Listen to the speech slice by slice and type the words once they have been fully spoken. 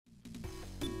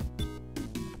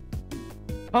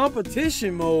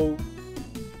Competition mode.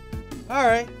 All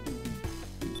right.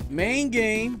 Main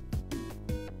game.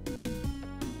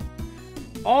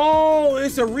 Oh,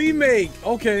 it's a remake.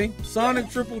 Okay. Sonic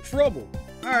Triple Trouble.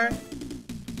 All right.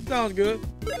 Sounds good.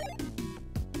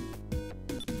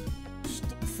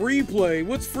 Free play.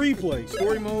 What's free play?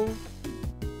 Story mode.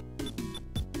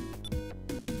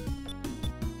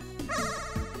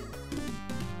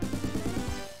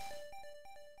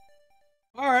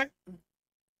 All right.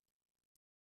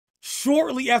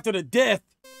 Shortly after the death,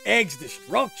 Egg's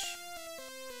destruction.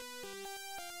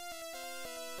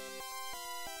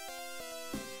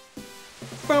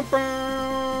 Bum,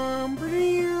 bum,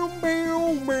 bow,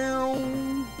 bow, bow.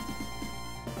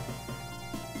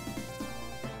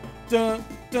 Dun,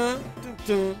 dun, dun,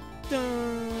 dun,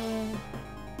 dun.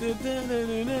 Dun, dun, dun,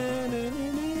 dun, dun,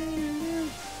 dun.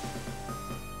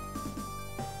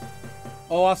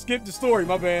 Oh, I skipped the story,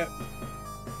 my bad.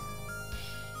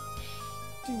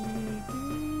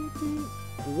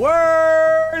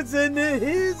 Words in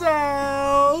his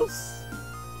house.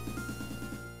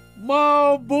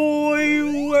 My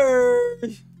boy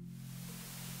Words.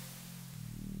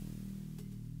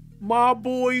 My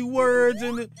boy Words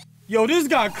in the... Yo, this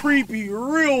got creepy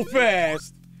real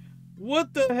fast.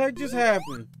 What the heck just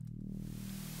happened?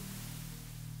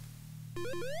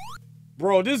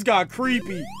 Bro, this got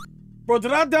creepy. Bro,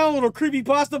 did I download a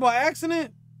creepypasta by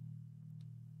accident?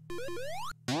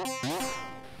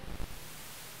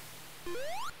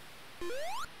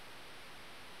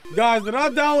 Guys, did I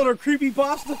download a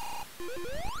creepypasta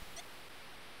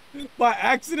by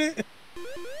accident?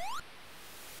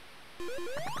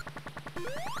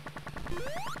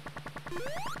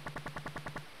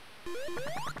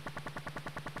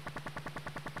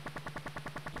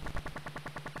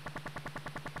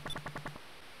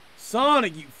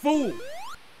 Sonic, you fool.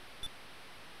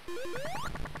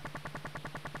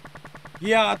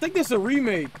 Yeah, I think it's a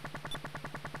remake.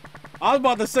 I was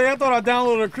about to say, I thought I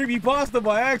downloaded a creepypasta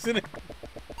by accident.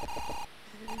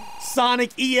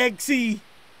 Sonic EXE.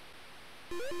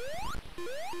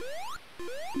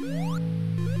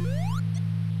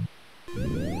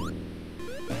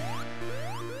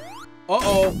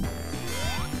 Uh-oh.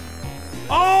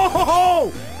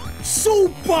 Oh!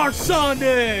 Super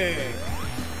Sonic!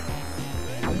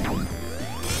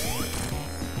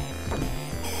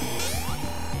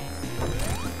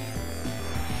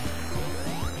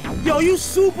 Yo, you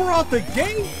super out the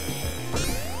gate?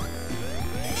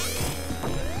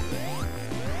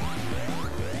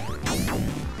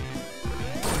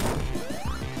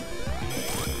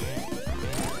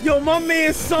 Yo, my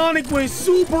man Sonic went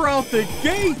super out the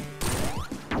gate.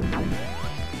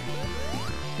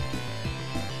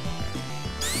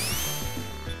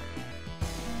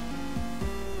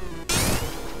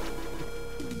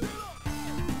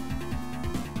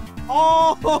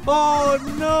 Oh,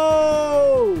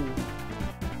 no!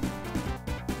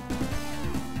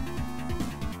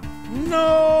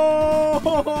 No!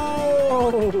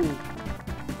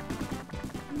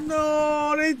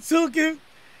 No, they took him.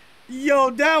 Yo,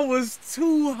 that was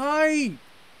too hype.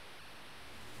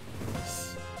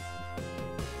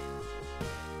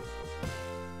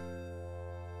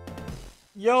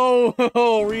 Yo,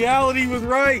 reality was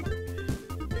right.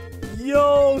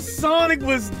 Yo, Sonic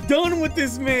was done with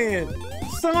this man.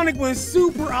 Sonic went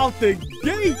super out the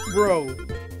gate, bro.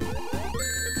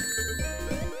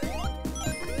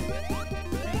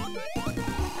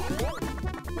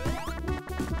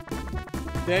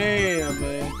 Damn,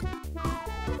 man.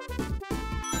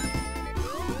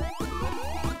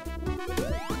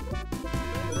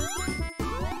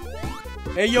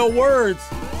 Hey, yo, Words.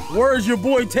 Words, your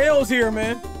boy Tails here,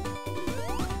 man.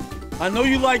 I know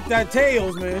you like that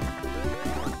Tails, man.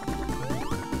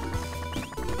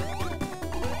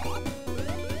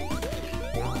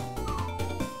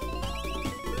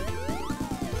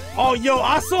 Oh, yo,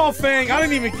 I saw Fang. I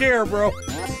didn't even care, bro.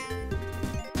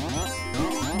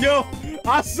 Yo,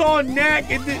 I saw Knack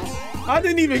and I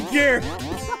didn't even care.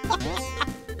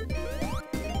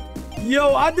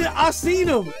 Yo, I seen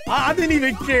him. I didn't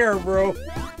even care, bro.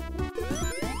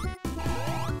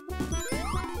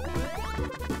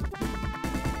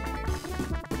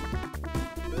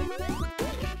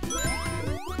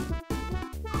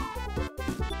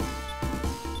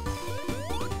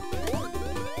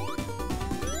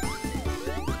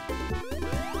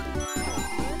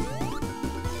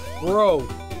 Bro.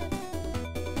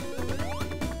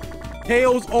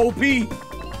 Tails OP.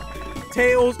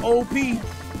 Tails OP.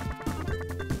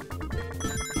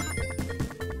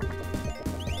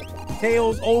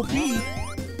 Tails OP.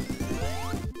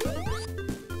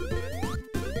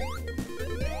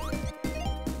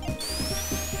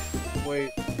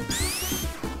 Wait.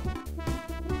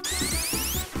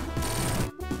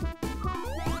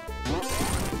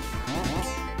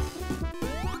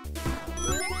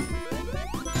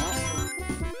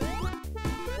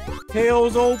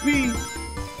 Tails OP.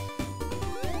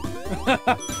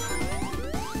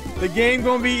 The game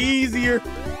gonna be easier.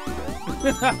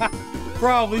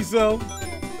 Probably so.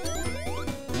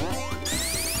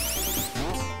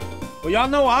 Well, y'all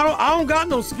know I don't got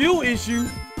no skill issue.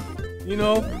 You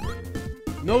know,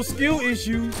 no skill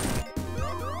issues.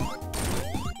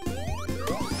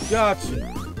 Gotcha.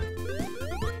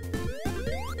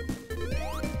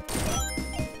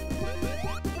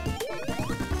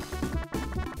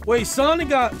 Wait, Sonic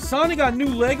got new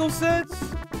Lego sets?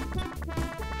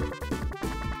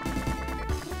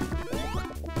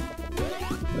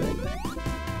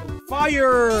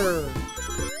 Fire!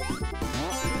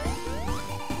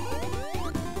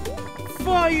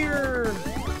 Fire!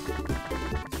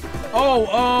 Oh,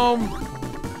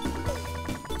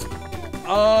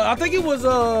 I think it was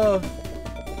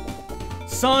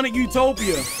Sonic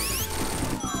Utopia.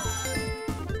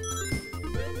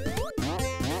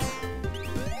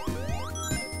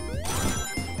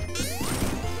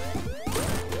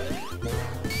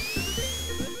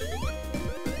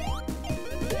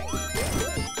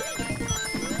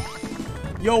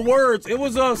 Yo, words, it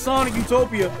was Sonic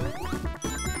Utopia.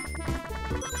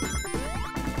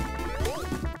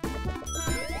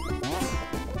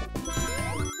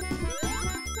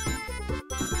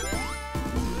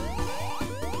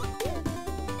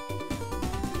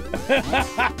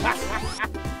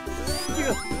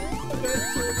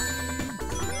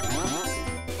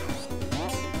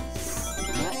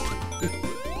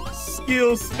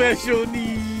 Skill special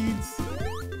needs.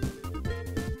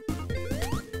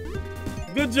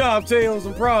 Good job, Tails.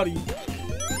 I'm proud of you.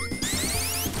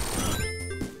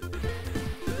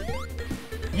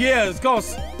 Yeah,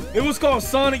 it was called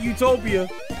Sonic Utopia.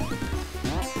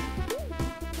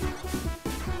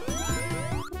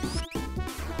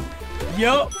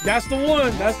 Yup, that's the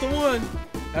one. That's the one.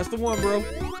 That's the one, bro.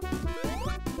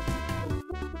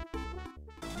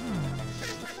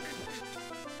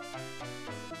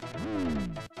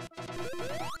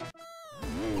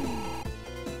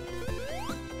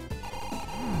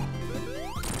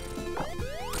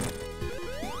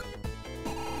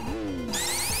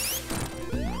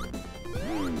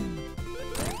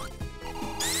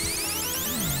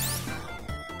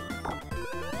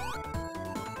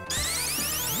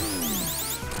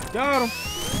 Got him.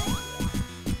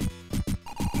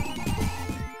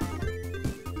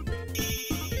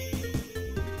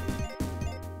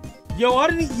 Yo, I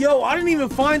didn't even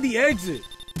find the exit.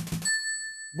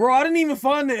 Bro, I didn't even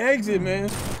find the exit, man.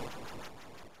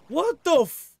 What the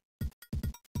f—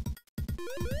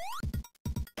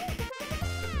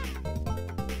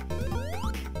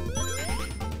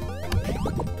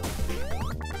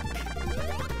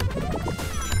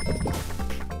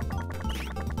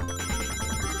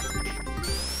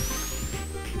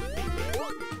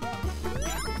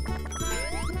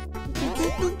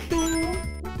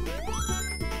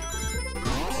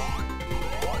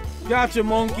 Gotcha,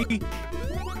 monkey.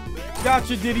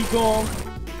 Gotcha, Diddy Kong.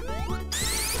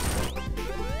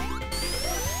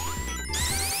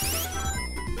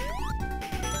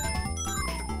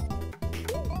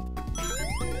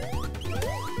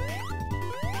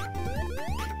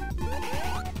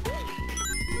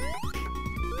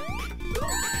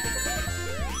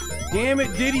 Damn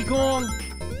it, Diddy Kong.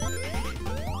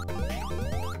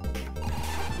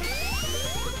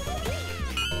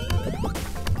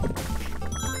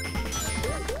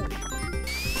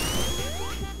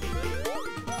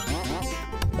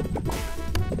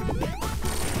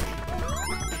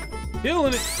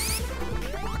 Killing it.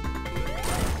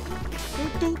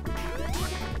 Doop, doop.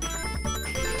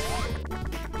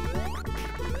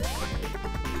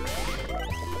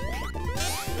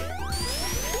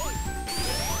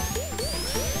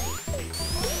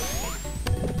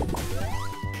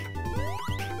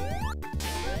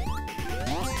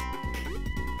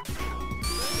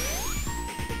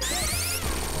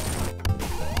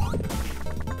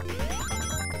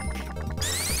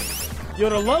 Yo,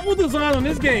 the level design on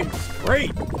this game is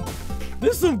great.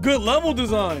 This is some good level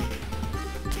design.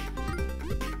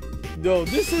 Yo,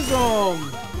 this is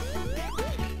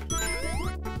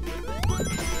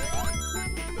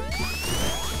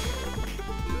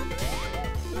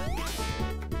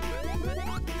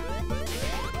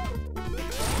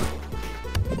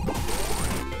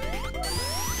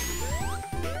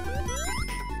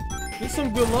this is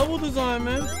some good level design,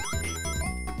 man.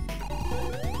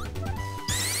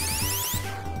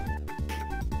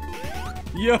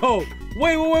 Yo,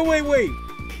 wait,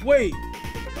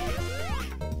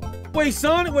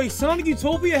 Sonic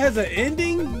Utopia has an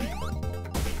ending?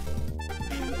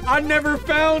 I never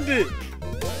found it.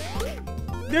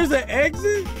 There's an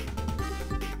exit?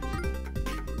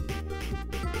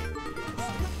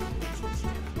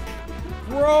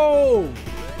 Bro!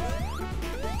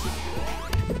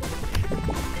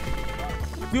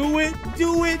 Do it,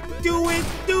 do it, do it,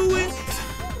 do it!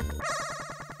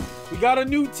 We got a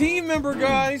new team member,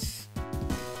 guys.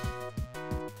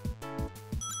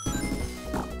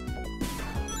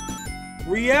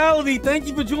 Reality, thank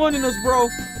you for joining us, bro.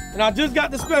 And I just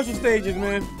got the special stages,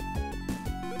 man.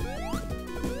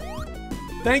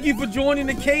 Thank you for joining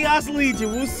the Chaos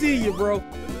Legion. We'll see you, bro.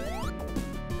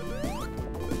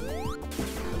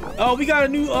 Oh, we got a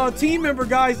new team member,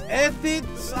 guys.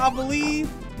 Ethics, I believe.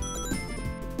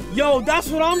 Yo, that's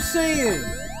what I'm saying.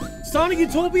 Sonic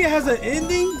Utopia has an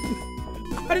ending?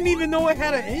 I didn't even know it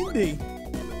had an ending.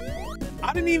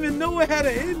 I didn't even know it had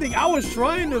an ending. I was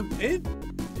trying to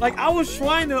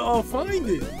find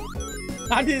it.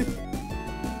 I didn't.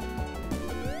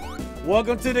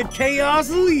 Welcome to the Chaos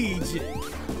Legion.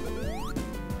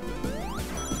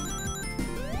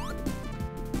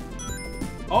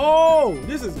 Oh,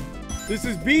 this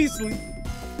is beastly.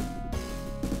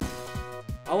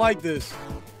 I like this.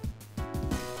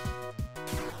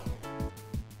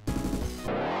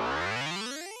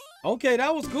 Okay,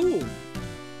 that was cool.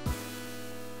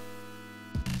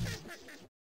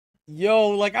 Yo,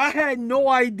 like I had no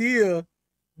idea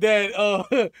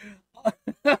that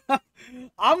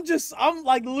I'm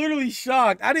like literally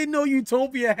shocked. I didn't know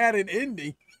Utopia had an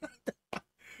ending.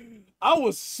 I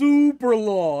was super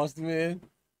lost, man.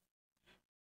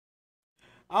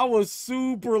 I was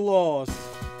super lost.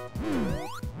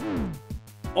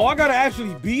 Oh, I gotta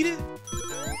actually beat it?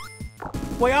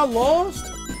 Wait, I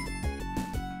lost?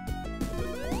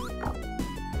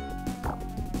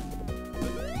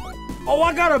 Oh,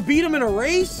 I gotta beat him in a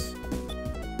race?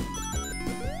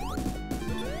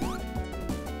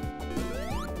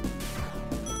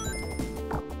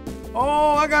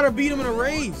 Oh, I gotta beat him in a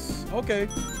race. Okay.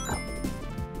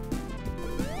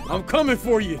 I'm coming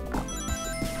for you.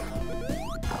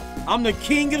 I'm the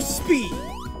king of speed.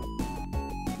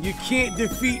 You can't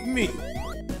defeat me.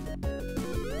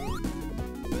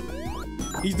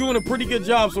 He's doing a pretty good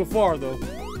job so far, though.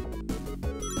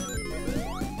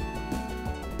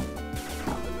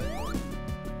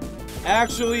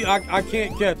 Actually, I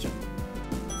can't catch him.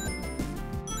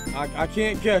 I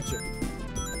can't catch him.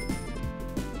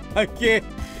 I can't.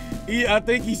 I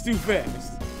think he's too fast.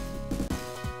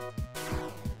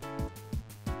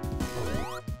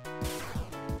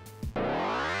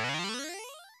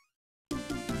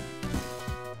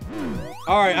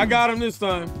 All right, I got him this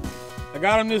time. I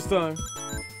got him this time.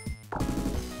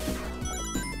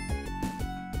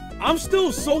 I'm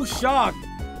still so shocked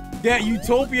that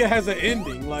Utopia has an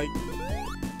ending. Like,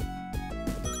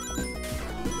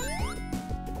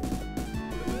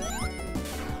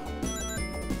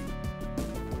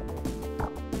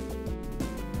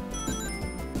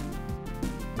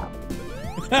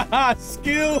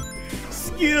 skill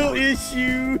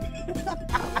issue.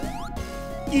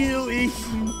 Skill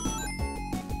issue.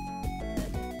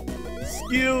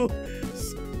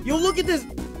 Yo, look at this.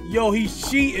 Yo, he's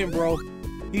cheating, bro.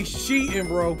 He's cheating,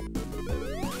 bro.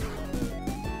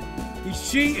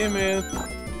 He's cheating, man.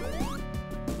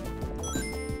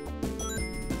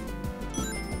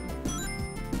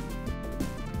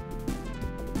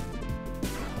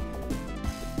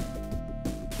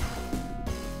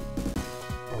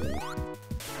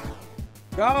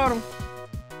 Got him.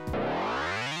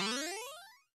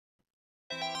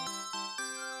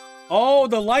 Oh,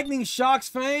 the lightning shocks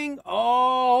Fang?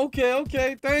 Oh, okay,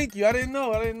 okay. Thank you. I didn't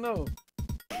know.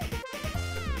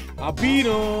 I beat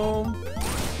him.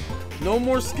 No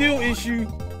more skill issue.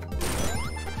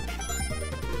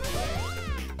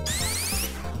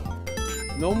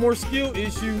 No more skill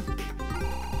issue.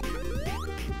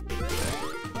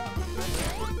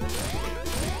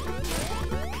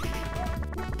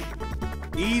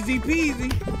 Easy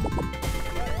peasy.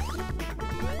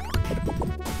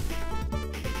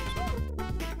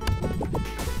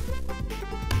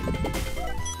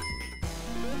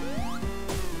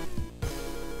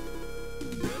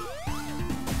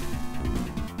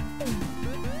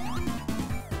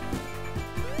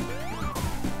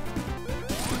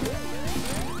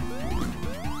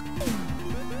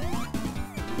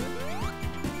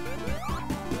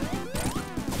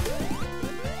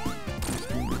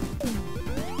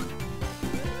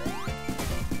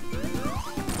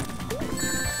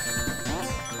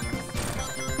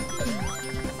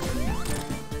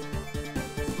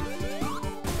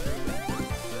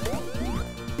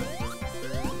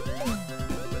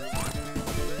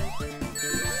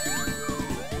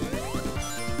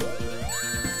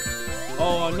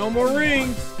 Oh, no more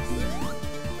rings.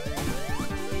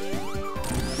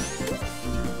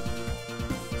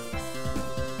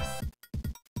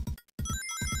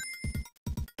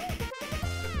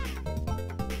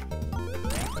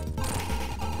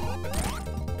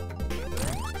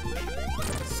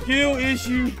 skill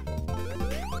issue.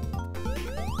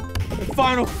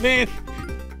 Final Fan.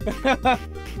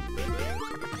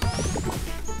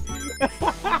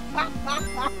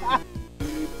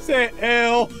 Say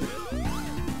L.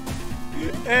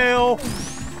 L.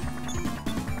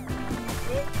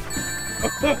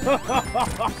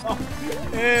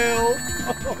 L.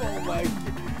 Oh my God.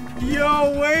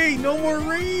 Yo, wait, no more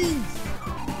rings.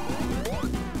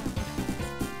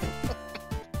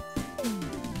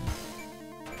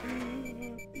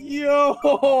 Yo.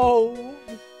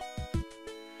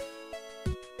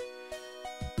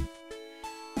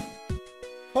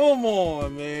 Come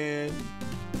on, man.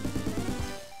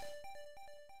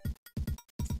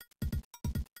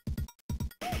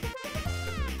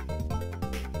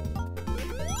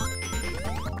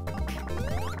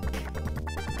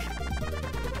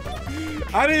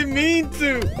 I didn't mean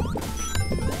to.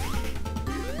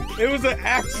 It was an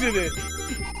accident.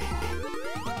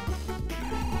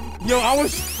 Yo, I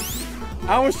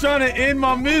was trying to end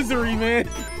my misery, man.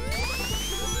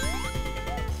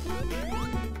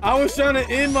 I was trying to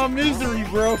end my misery,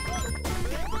 bro.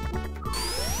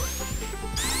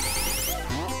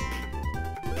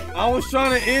 I was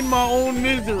trying to end my own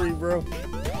misery, bro.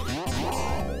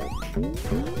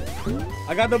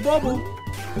 I got the bubble.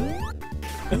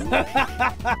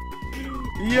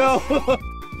 Yo.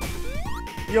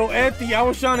 Yo, Ethy, I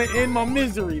was trying to end my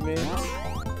misery, man.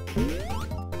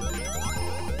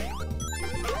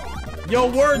 Yo,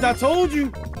 Words, I told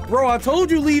you. Bro, I told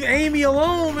you leave Amy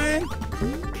alone, man.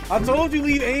 I told you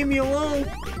leave Amy alone.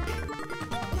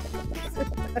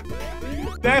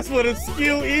 That's what a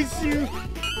skill issue.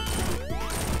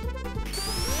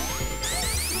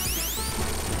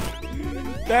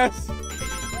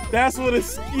 That's what a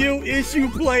skill issue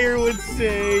player would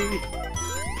say.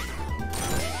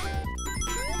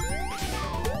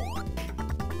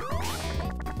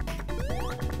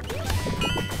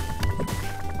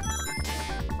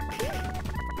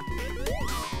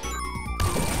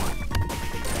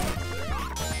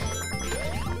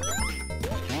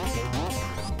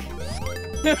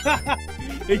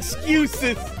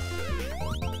 Excuses.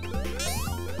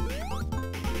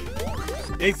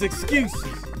 It's excuses.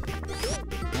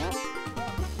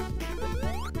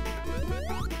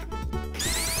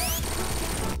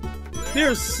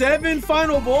 There's 7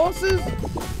 final bosses?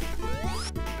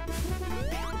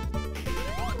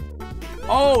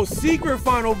 Oh, secret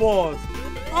final boss.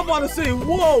 I'm about to say,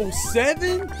 whoa,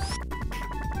 7?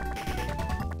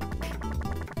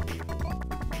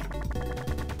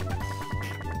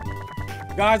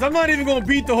 Guys, I'm not even gonna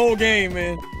beat the whole game,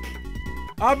 man.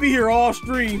 I'll be here all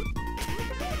stream.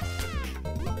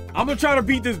 I'm gonna try to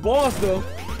beat this boss, though.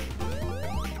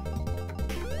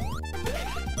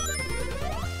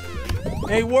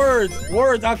 Hey, Words,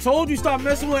 I told you stop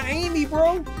messing with Amy,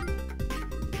 bro.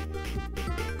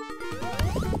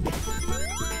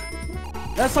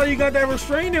 That's how you got that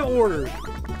restraining order.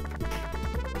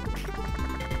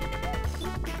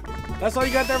 That's how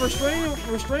you got that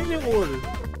restraining order.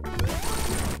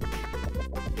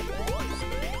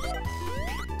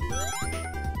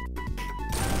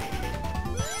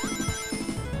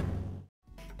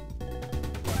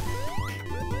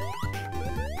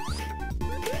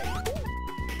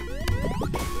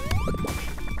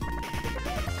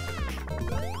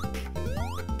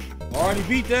 Already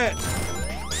beat that.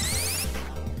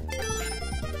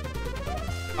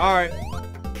 Alright.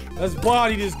 Let's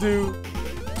body this dude.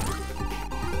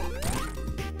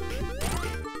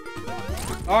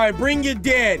 Alright, bring your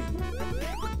daddy.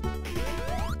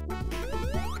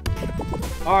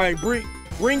 Alright,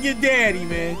 bring your daddy,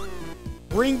 man.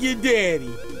 Bring your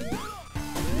daddy.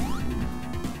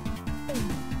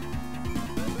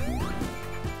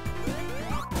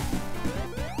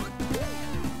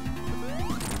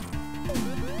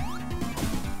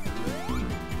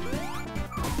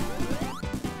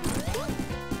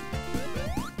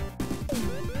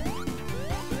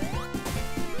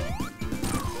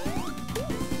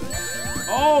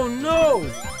 Oh no!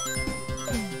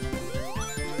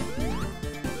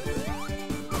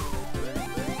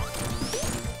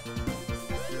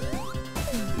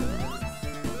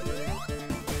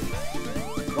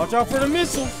 Watch out for the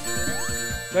missiles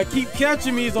that keep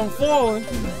catching me as I'm falling.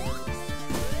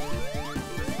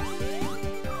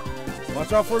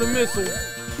 Watch out for the missiles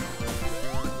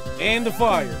and the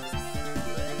fire.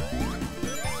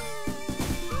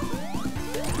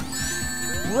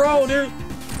 Bro, they're...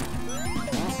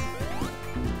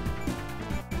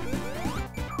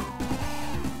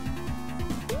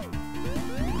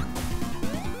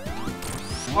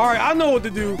 Alright, I know what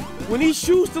to do. When he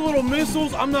shoots the little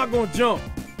missiles, I'm not gonna jump.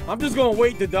 I'm just gonna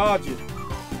wait to dodge it.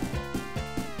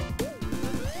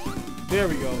 There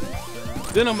we go.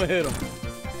 Then I'm gonna hit him.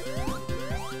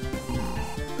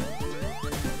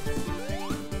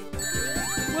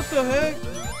 What the heck?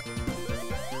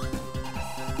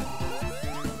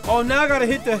 Oh, now I gotta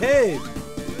hit the head.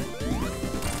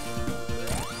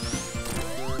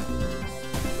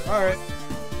 All right.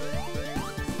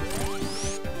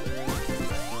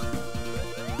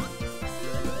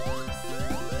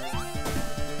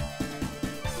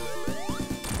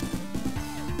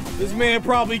 This man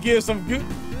probably gives some good.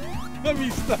 Let me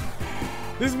stop.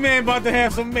 This man about to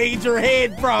have some major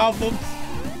head problems.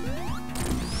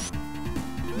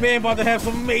 Man about to have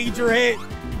some major head.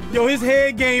 Yo, his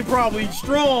head game probably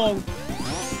strong.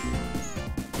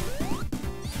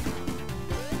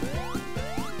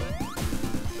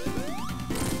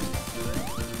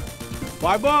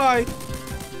 Bye-bye.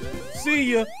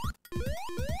 See ya.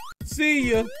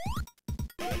 See ya.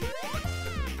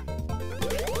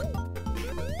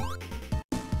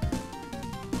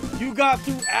 You got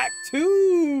through Act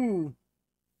 2.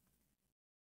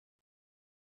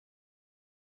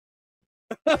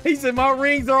 He said my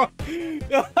rings are.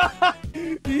 Yo,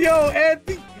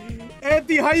 Anthony,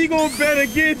 how you gonna bet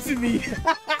against me?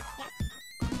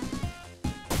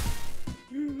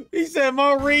 He said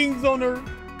my rings on her.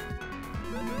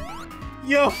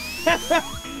 Yo,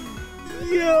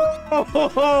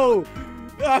 yo,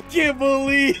 I can't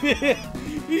believe it.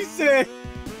 He said,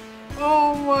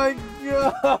 "Oh my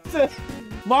God,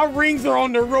 my rings are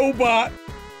on the robot."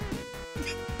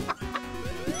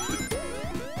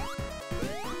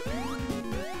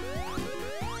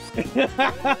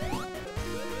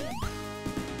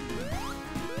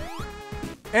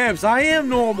 Amps, I am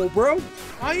normal, bro.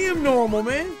 I am normal,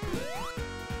 man.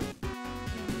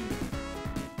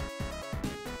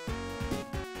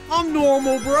 I'm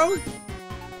normal, bro.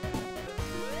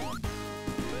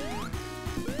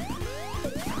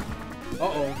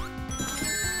 Uh-oh.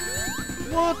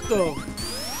 What the?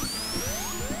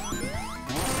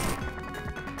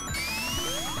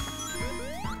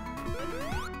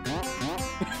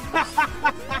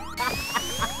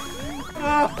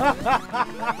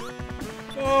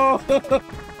 Oh.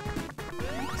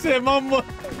 Said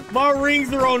my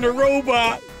rings are on the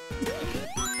robot.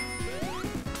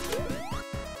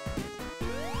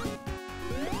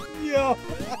 Yo.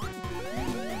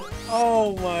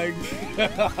 Oh my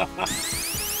God.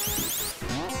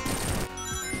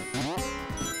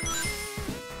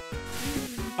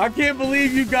 I can't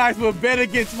believe you guys would bet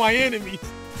against my enemies.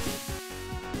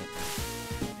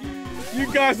 You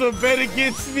guys would bet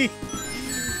against me.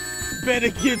 Bet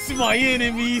against my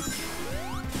enemies.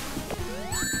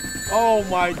 Oh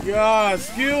my God,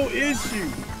 skill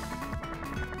issue.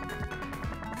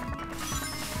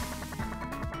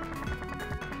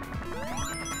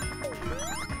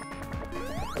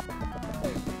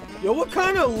 Yo, what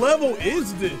kind of level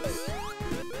is this?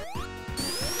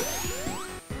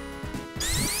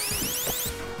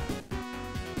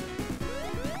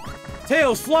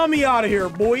 Tails, fly me out of here,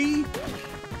 boy.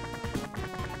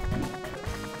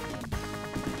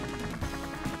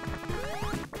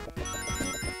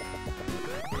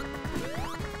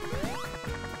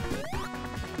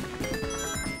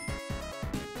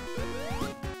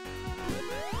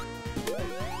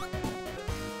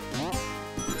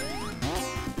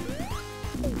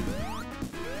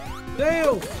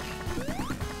 Tails!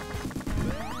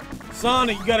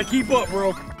 Sonic, you gotta keep up,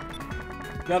 bro.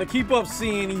 Gotta keep up,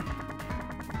 Sandy.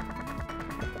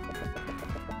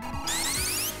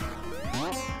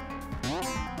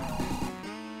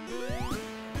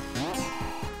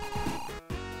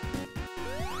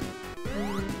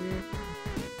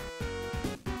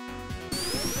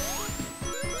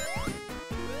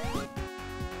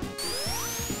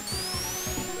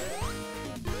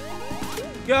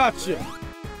 Gotcha.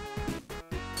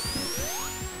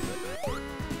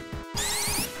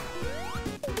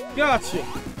 Gotcha.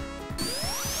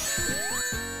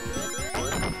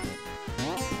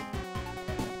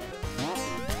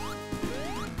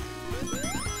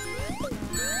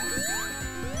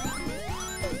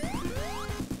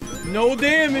 No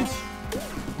damage.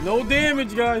 No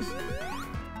damage, guys.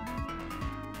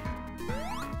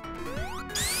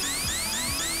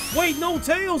 Wait, no,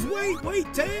 Tails.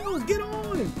 Wait, Tails. Get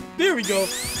on. There we go.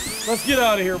 Let's get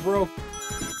out of here, bro.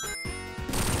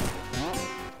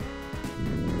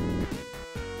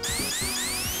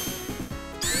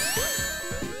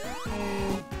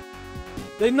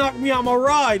 They knocked me out my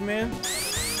ride, man.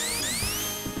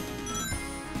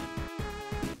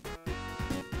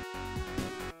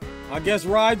 I guess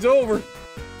ride's over.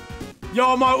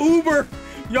 Y'all, my Uber.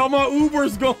 Y'all, my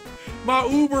Uber's gone. My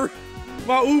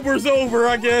Uber's over,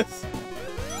 I guess.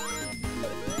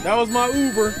 That was my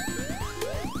Uber.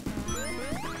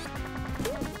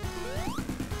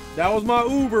 That was my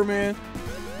Uber, man.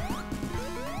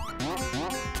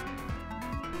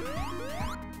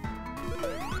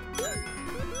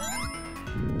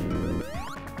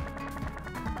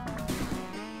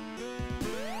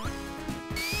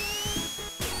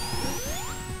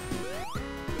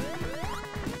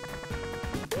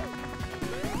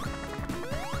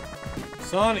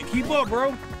 Sonic, keep up,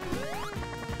 bro.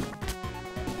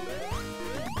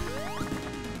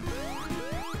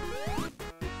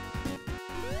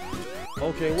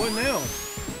 Okay, what now?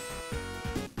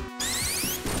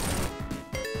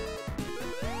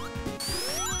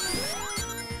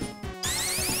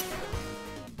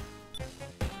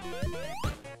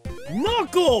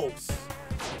 Knuckles!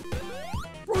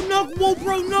 Bro,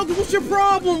 Knuckles, what's your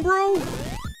problem, bro?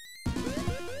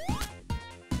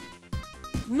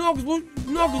 Knuckles,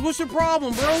 what's your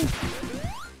problem, bro?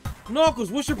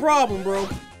 Knuckles, what's your problem, bro?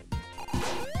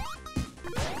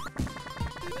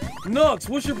 Knucks,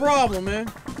 what's your problem, man?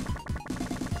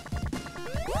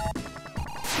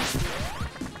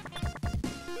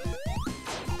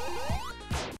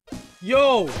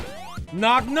 Yo,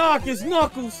 knock knock, it's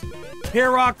Knuckles.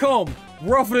 Here I come,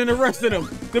 rougher than the rest of them,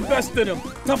 the best of them,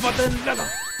 tougher than leather.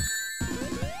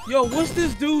 Yo, what's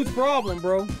this dude's problem,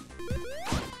 bro?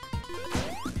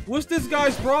 What's this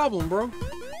guy's problem, bro?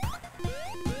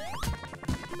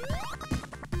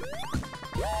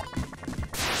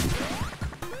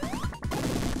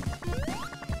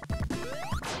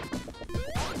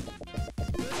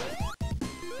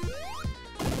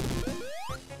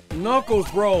 Knuckles,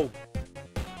 bro.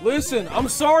 Listen, I'm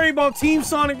sorry about Team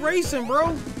Sonic Racing,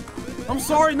 bro. I'm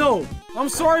sorry, no. I'm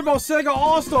sorry about Sega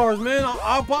All-Stars, man.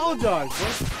 I apologize,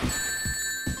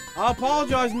 bro. I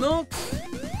apologize, Knucks.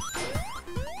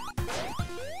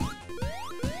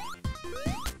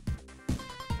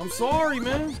 I'm sorry,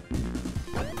 man.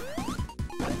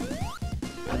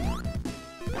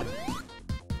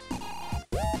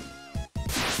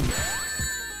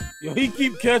 Yo, he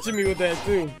keep catching me with that,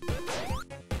 too.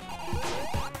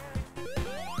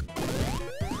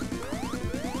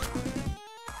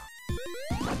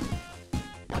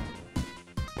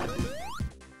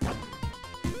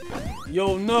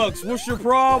 Yo, Nux, what's your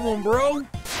problem, bro?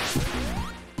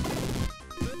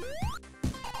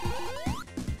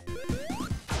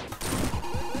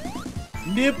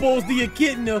 Nipples the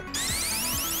echidna.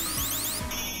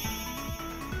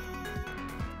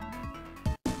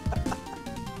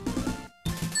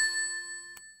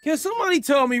 Can somebody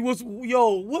tell me what's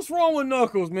wrong with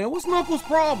Knuckles, man? What's Knuckles'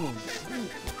 problem?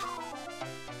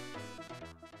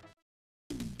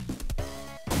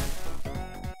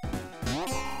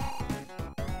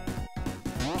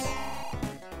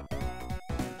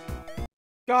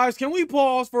 Guys, can we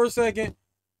pause for a second?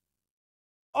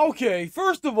 Okay,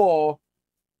 first of all,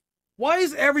 why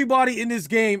is everybody in this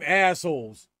game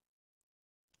assholes?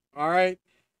 Alright?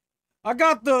 I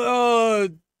got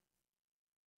the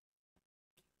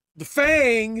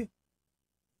Fang.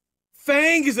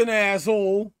 Fang is an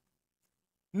asshole.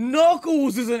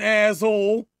 Knuckles is an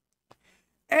asshole.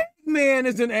 Eggman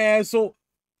is an asshole.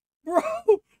 Bro,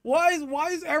 why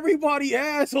is everybody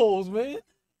assholes, man?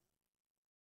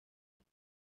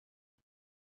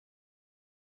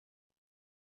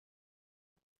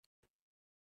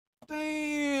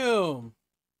 Damn.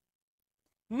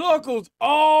 Knuckles.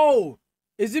 Oh,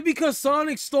 is it because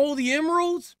Sonic stole the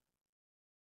emeralds?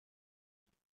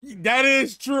 That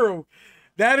is true.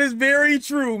 That is very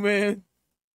true, man.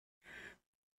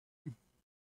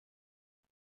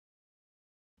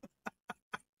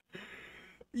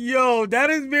 Yo, that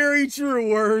is very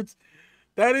true, Words.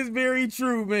 That is very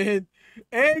true, man.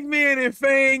 Eggman and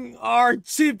Fang are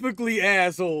typically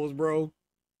assholes, bro.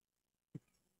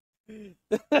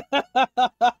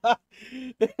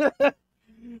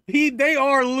 They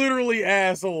are literally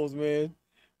assholes, man.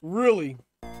 Really.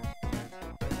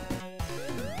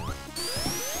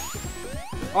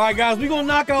 Alright, guys, we're gonna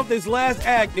knock out this last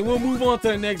act and we'll move on to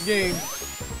the next game.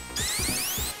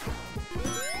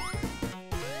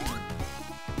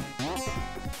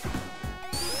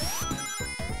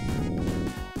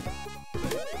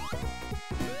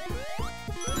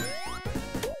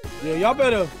 Yeah, y'all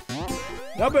better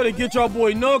get y'all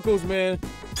boy Knuckles, man.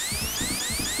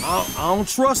 I don't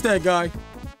trust that guy.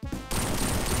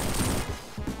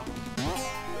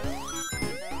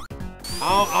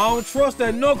 I don't trust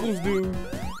that Knuckles dude.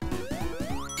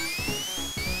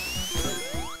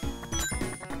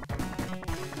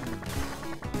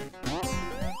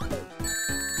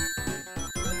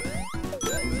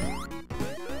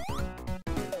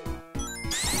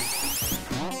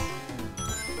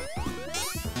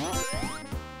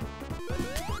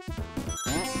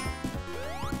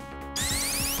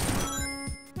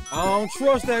 I don't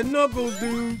trust that Knuckles,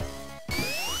 dude.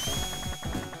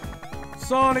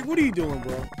 Sonic, what are you doing,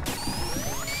 bro?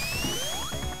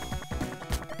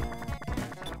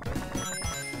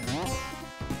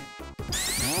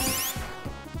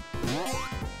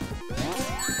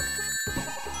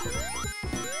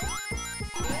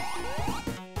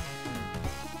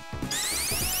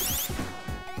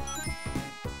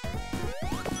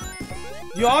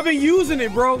 Yo, I've been using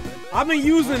it, bro. I've been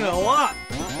using it a lot.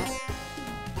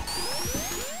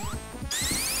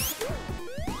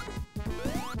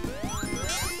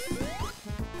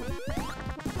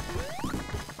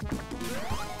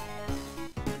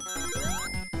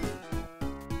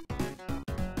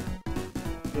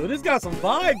 Yo, this got some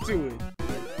vibe to it.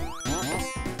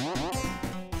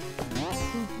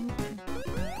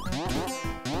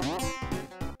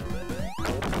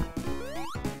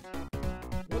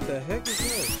 What the heck is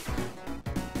that?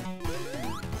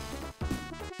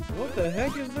 What the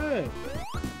heck is that?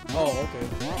 Oh, okay.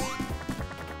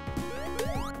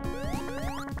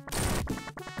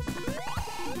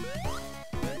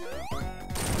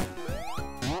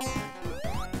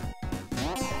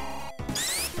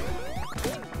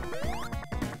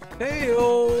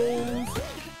 Hey-os.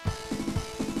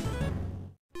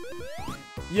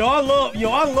 Yo,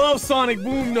 I love Sonic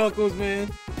Boom Knuckles,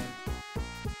 man.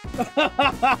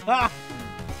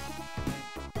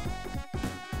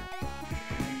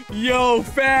 Yo,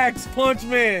 facts, Punch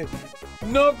Man.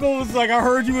 Knuckles, like I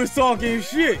heard you was talking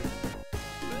shit.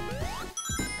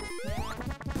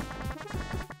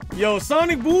 Yo,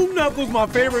 Sonic Boom Knuckles, my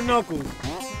favorite Knuckles.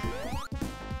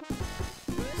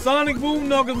 Sonic Boom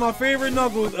Knuckles, my favorite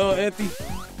Knuckles, Ethy.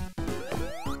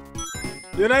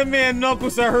 Yeah, that man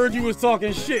Knuckles, I heard you was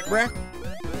talking shit, bruh.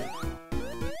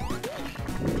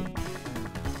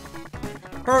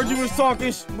 Heard you was talking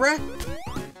bruh.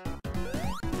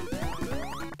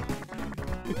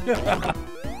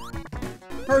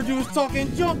 Heard you was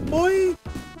talking junk, boy.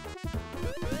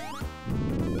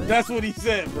 That's what he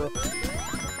said, bro.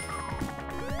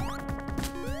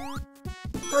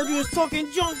 Heard you was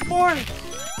talking junk, boy.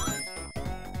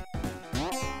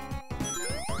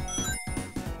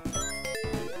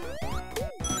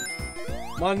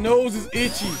 My nose is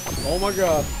itchy. Oh my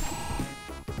god.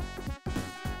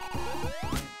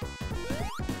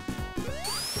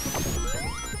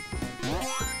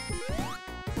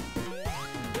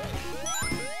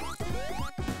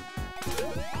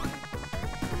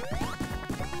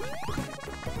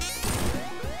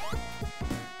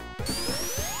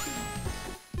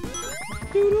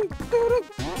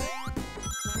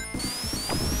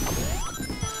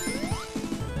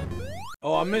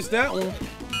 Oh, I missed that one.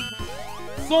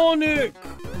 Sonic!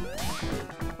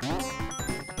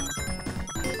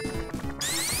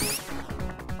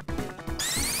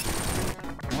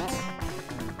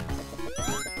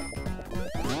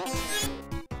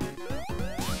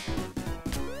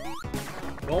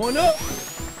 Going up!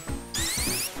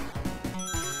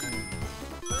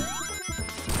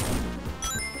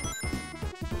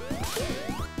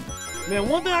 Man,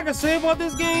 one thing I can say about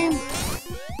this game,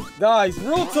 guys,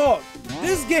 real talk,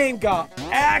 this game got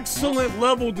excellent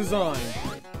level design.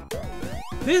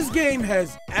 This game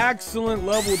has excellent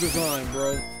level design,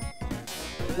 bro.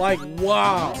 Like,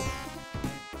 wow.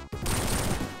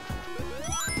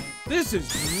 This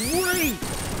is great.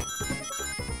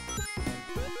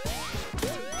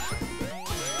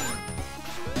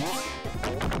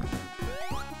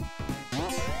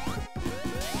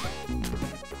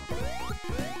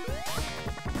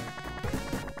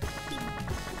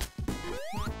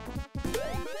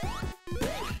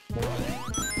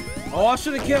 Oh, I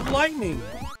should have kept lightning.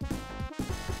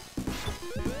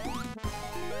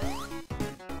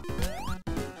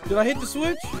 Did I hit the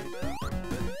switch?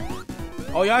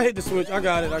 Oh yeah, I hit the switch. I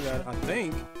got it, I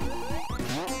think.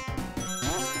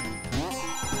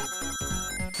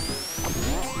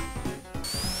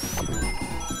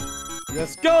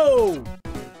 Let's go!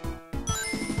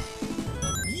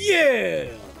 Yeah!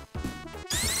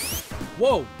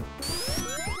 Whoa!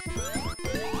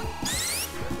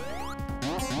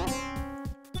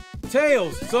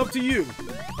 Tails, it's up to you.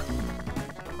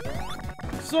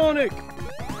 Sonic!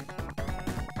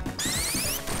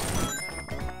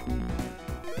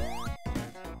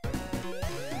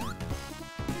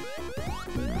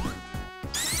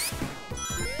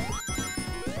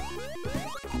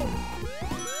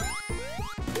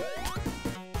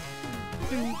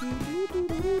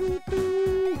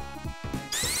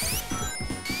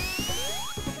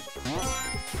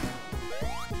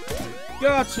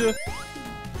 Gotcha!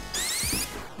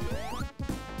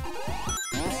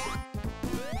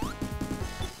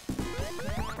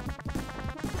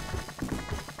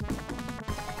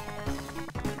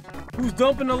 Who's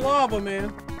dumping the lava,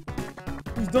 man?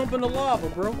 Who's dumping the lava,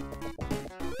 bro?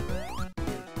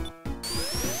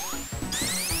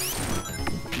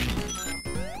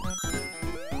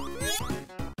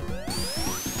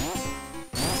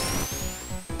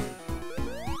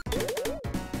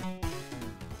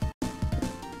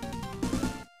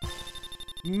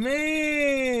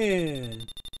 Man.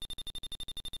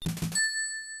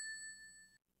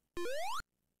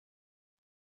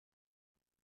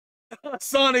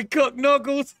 Sonic cooked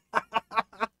Knuckles.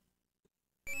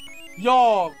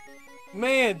 Y'all,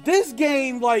 man, this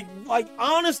game, like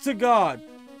honest to God,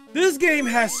 this game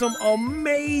has some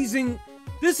amazing,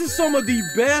 this is some of the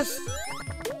best.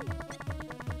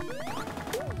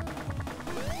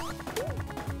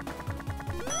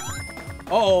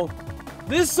 Uh-oh.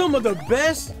 This is some of the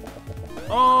best,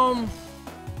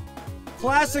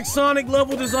 classic Sonic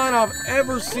level design I've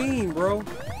ever seen, bro.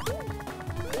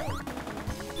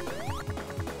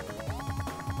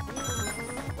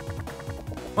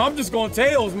 I'm just going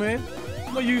Tails, man.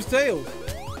 I'm gonna use Tails.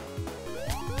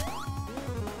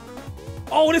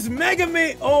 Oh, this Mega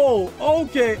Man. Oh,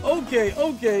 okay.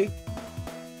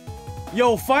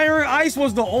 Yo, Fire and Ice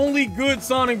was the only good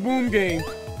Sonic Boom game.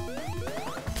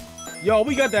 Yo,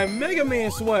 we got that Mega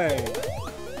Man swag.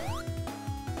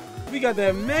 We got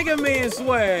that Mega Man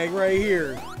swag right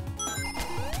here.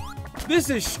 This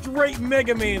is straight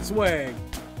Mega Man swag.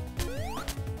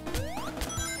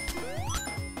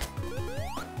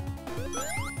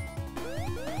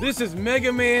 This is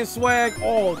Mega Man swag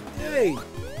all day.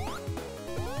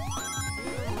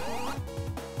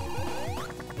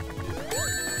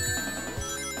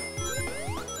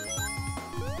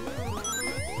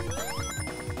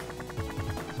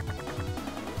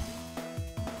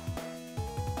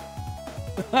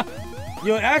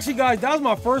 Yo, actually, guys, that was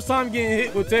my first time getting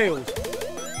hit with Tails.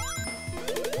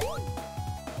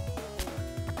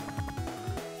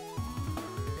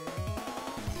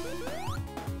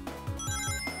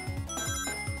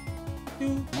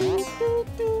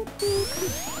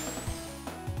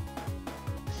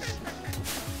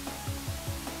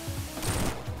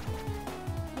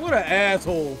 What an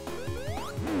asshole.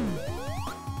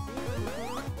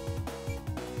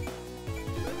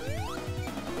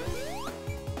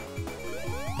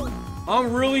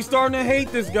 I'm really starting to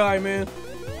hate this guy, man.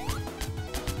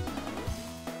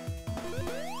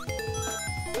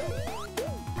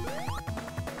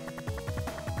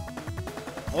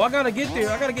 Oh, I gotta get there.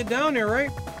 I gotta get down there, right?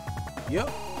 Yep.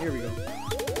 Here we go.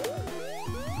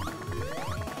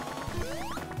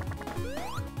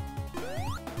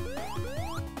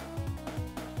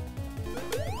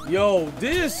 Yo,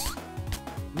 this...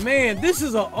 Man, this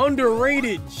is an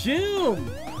underrated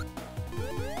gem.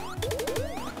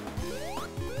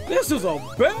 This is a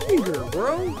banger,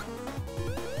 bro.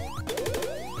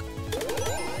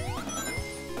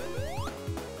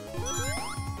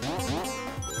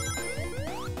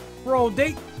 Bro,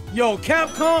 yo,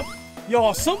 Capcom,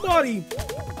 y'all, somebody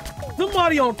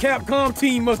on Capcom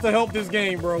team must have helped this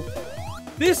game, bro.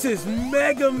 This is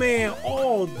Mega Man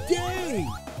all day.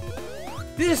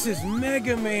 This is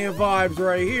Mega Man vibes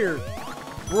right here,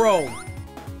 bro.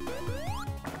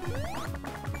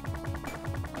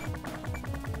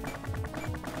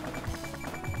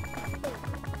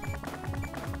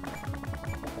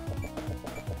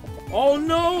 Oh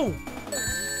no!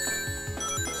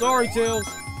 Sorry, Tails.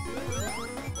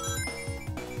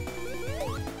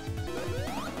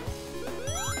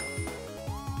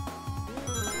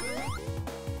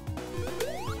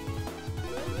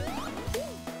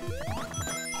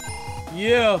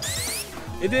 Yeah.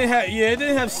 It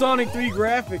didn't have Sonic 3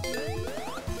 graphics.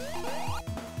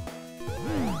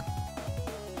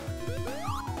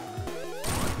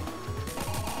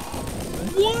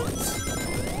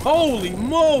 What? Holy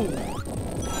moly!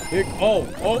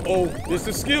 Oh, this is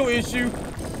a skill issue.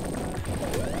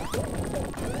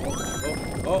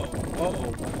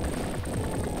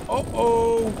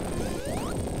 Uh-oh.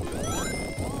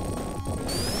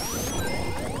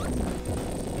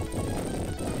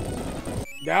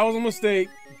 That was a mistake.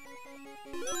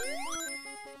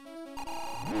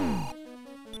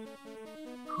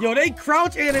 Yo, they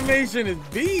crouch animation is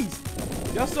beast.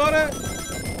 Y'all saw that?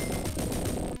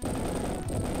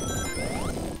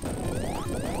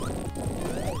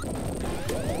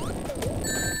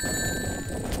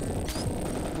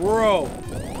 Bro.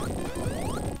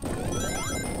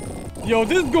 Yo,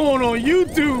 this going on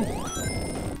YouTube.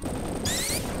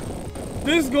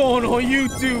 This going on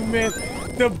YouTube, man.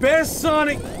 The best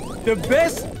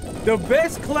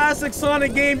classic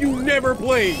Sonic game you never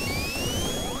played.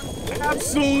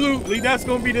 Absolutely, that's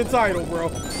gonna be the title, bro.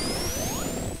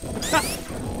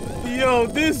 Yo,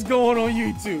 this going on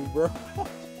YouTube, bro.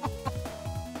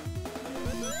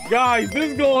 Guys,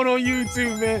 this going on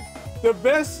YouTube, man. The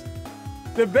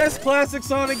best classic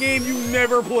Sonic game you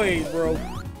never played, bro.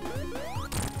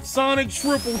 Sonic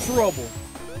Triple Trouble.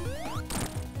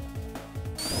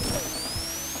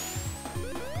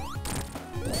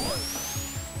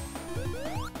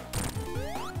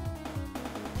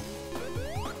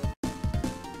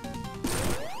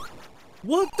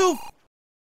 What the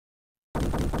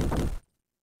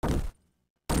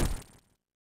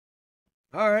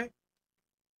All right.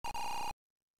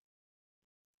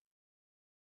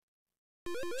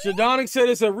 Shadonic said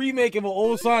it's a remake of an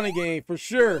old Sonic game, for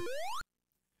sure.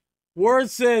 Word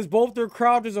says both their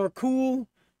crouches are cool.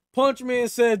 Punchman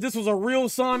says this was a real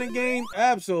Sonic game.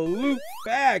 Absolute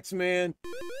facts, man.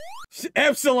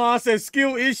 Epsilon says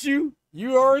skill issue.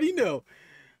 You already know.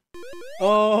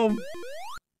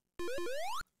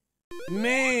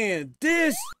 Man,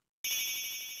 this...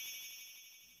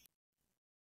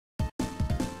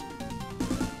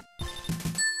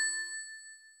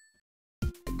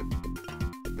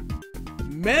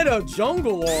 Meta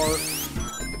jungle art.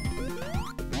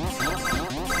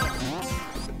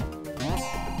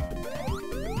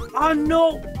 I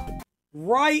know,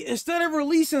 right? Instead of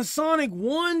releasing Sonic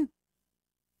 1,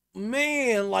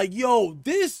 man, like, yo,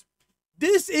 this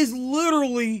is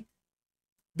literally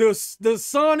the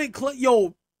Sonic,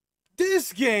 yo,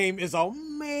 this game is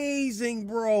amazing,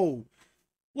 bro.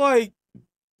 Like,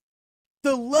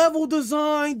 the level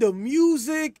design, the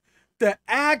music, the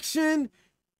action,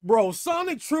 bro,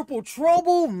 Sonic Triple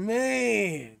Trouble,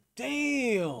 man,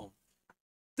 damn.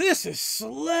 This is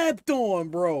slept on,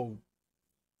 bro.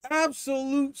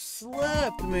 Absolute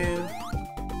slept, man.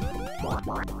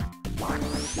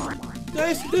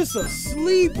 This a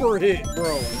sleeper hit,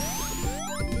 bro.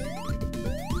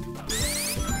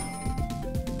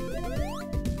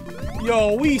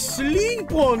 Yo, we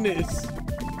sleep on this.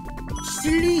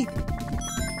 Sleep.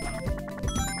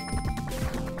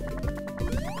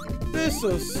 This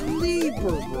a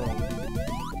sleeper, bro.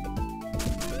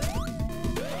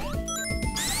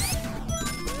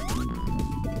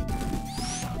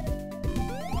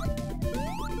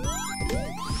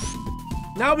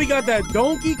 Now we got that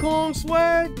Donkey Kong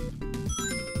swag,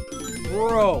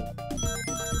 bro.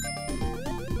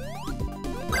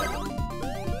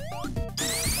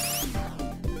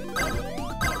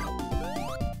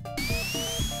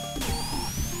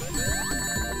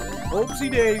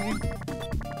 Oopsie daisy.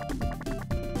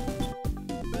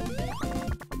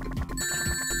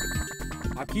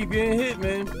 I keep getting hit,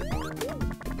 man.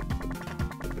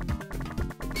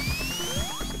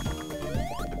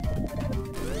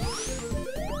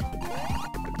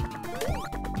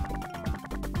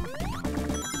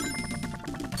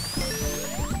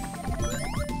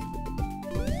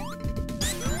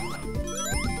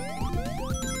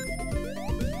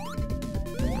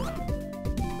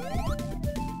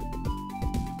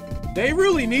 They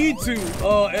really need to,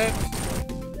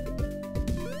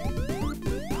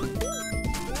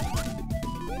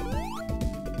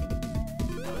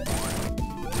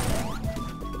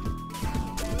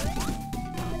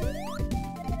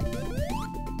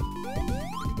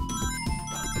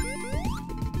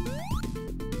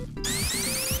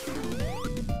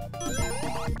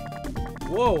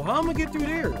 whoa, how am I gonna get through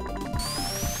there?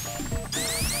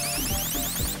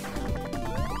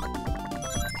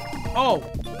 Oh,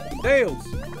 Dales.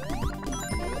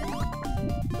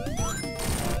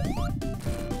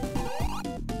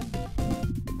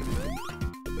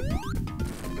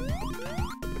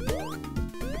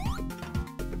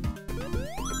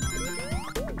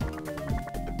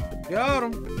 Got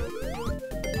him.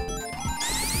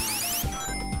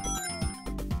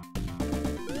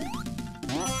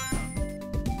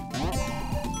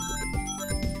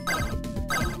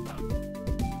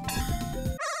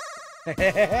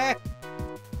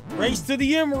 Race to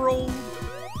the Emerald.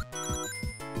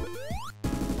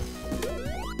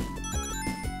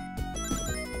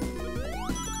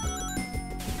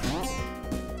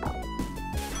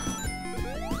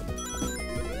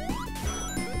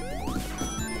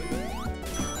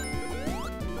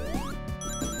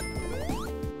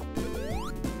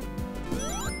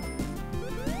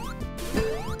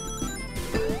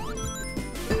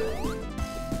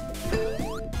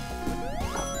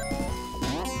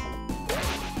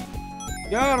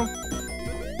 Got him.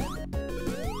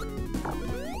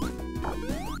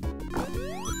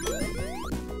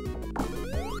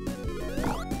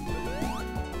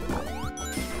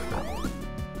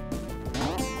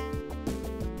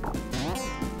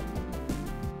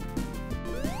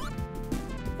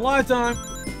 Fly time.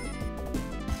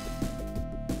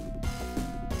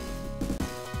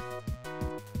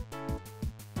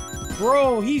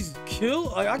 Bro, he's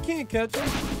killed. Like, I can't catch him.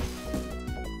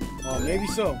 Oh, maybe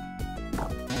so.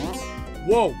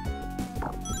 Whoa.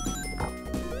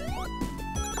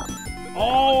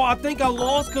 Oh, I think I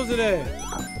lost because of that.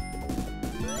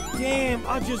 Damn,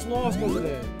 I just lost because of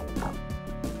that.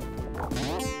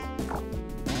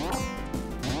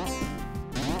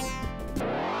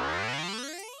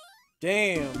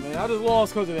 Damn, man, I just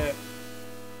lost because of that.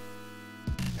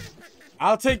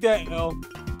 I'll take that L.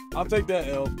 I'll take that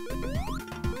L.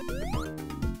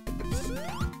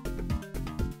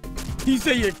 He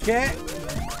said your cat?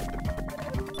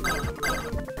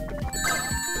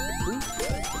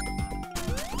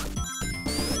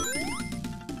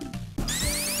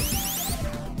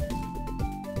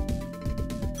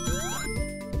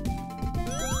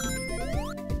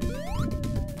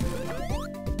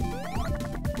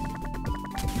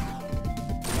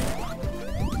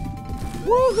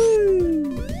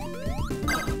 Woohoo!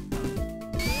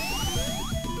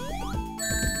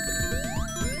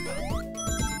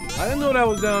 I didn't know that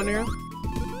was down there.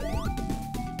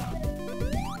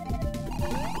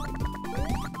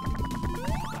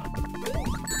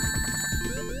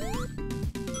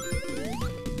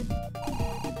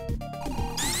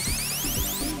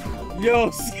 Yo,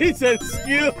 he said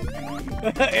skill.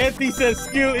 Anthony said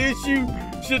skill issue.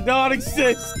 Shadonic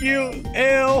said skill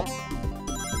L.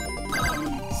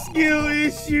 Skill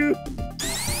issue.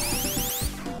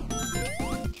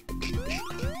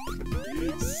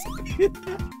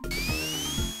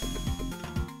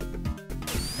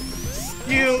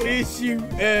 Skill issue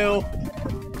L.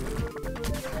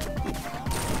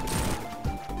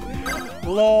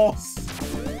 Loss.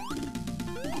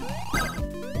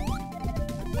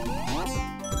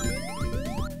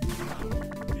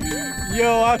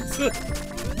 Yo,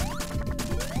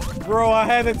 bro, I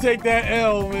had to take that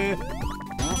L, man.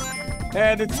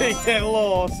 Had to take that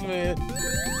loss, man.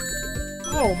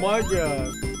 Oh my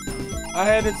god. I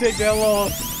had to take that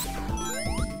loss.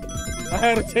 I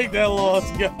had to take that loss,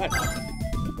 guys.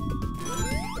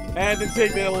 I had to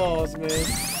take that loss, man.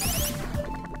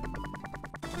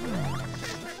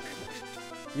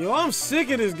 Yo, I'm sick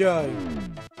of this guy.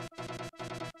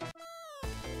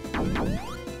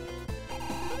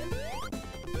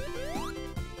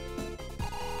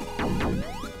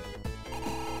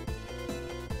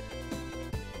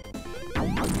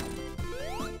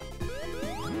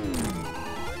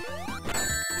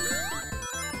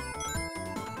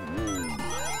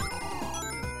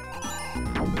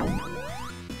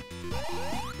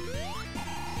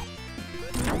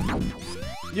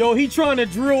 Yo, he trying to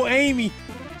drill Amy.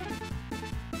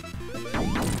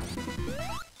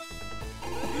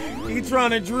 He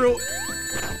trying to drill.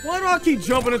 Why do I keep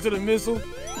jumping into the missile?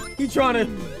 He trying to.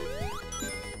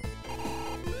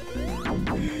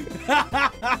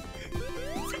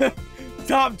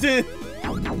 Top 10.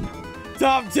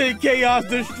 Top 10 chaos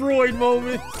destroyed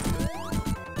moments.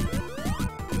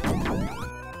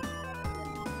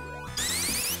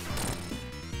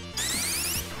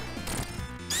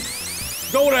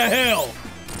 Go to hell.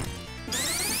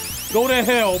 Go to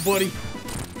hell, buddy.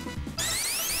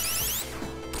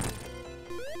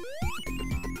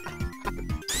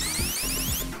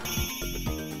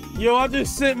 Yo, I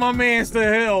just sent my mans to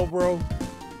hell, bro.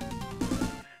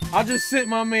 I just sent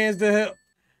my mans to hell.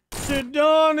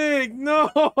 Shadonic,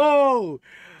 no!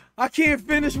 I can't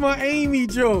finish my Amy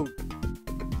joke.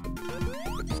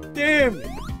 Damn it.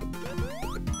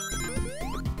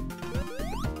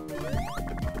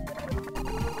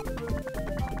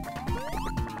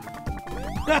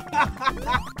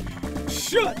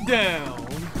 Shut down.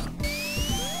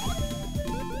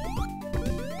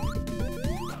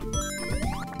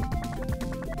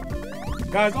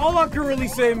 Guys, all I can really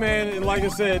say, man, and like I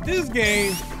said, this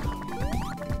game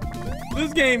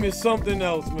is something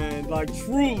else, man. Like,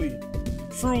 truly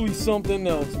something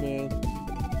else, man.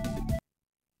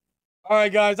 All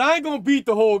right, guys, I ain't gonna beat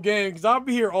the whole game because I'll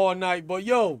be here all night. But,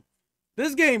 yo,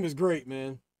 this game is great,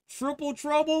 man. Triple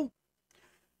Trouble?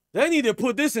 They need to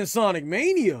put this in Sonic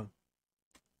Mania.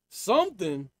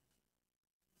 Something.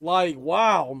 Like,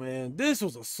 wow, man. This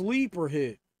was a sleeper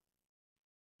hit.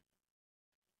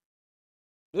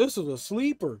 This was a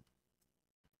sleeper.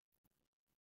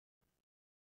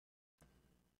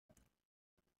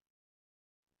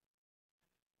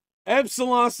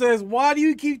 Epsilon says, why do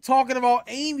you keep talking about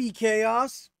Amy,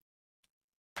 Chaos?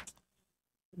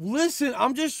 Listen,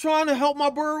 I'm just trying to help my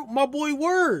boy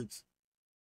Words.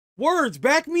 Words,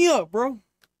 back me up, bro.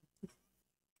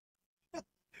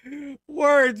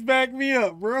 Words, back me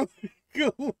up, bro.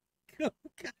 Go.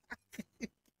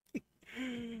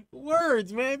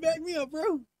 Words, man, back me up,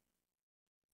 bro.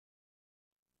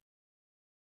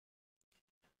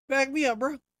 Back me up,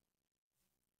 bro.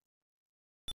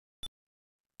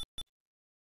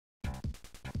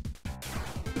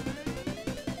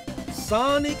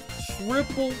 Sonic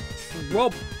Triple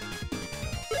Trouble.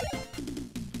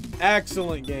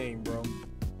 Excellent game, bro.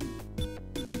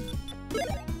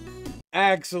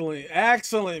 Excellent.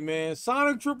 Excellent, man.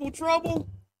 Sonic Triple Trouble.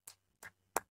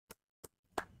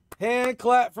 Hand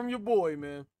clap from your boy,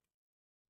 man.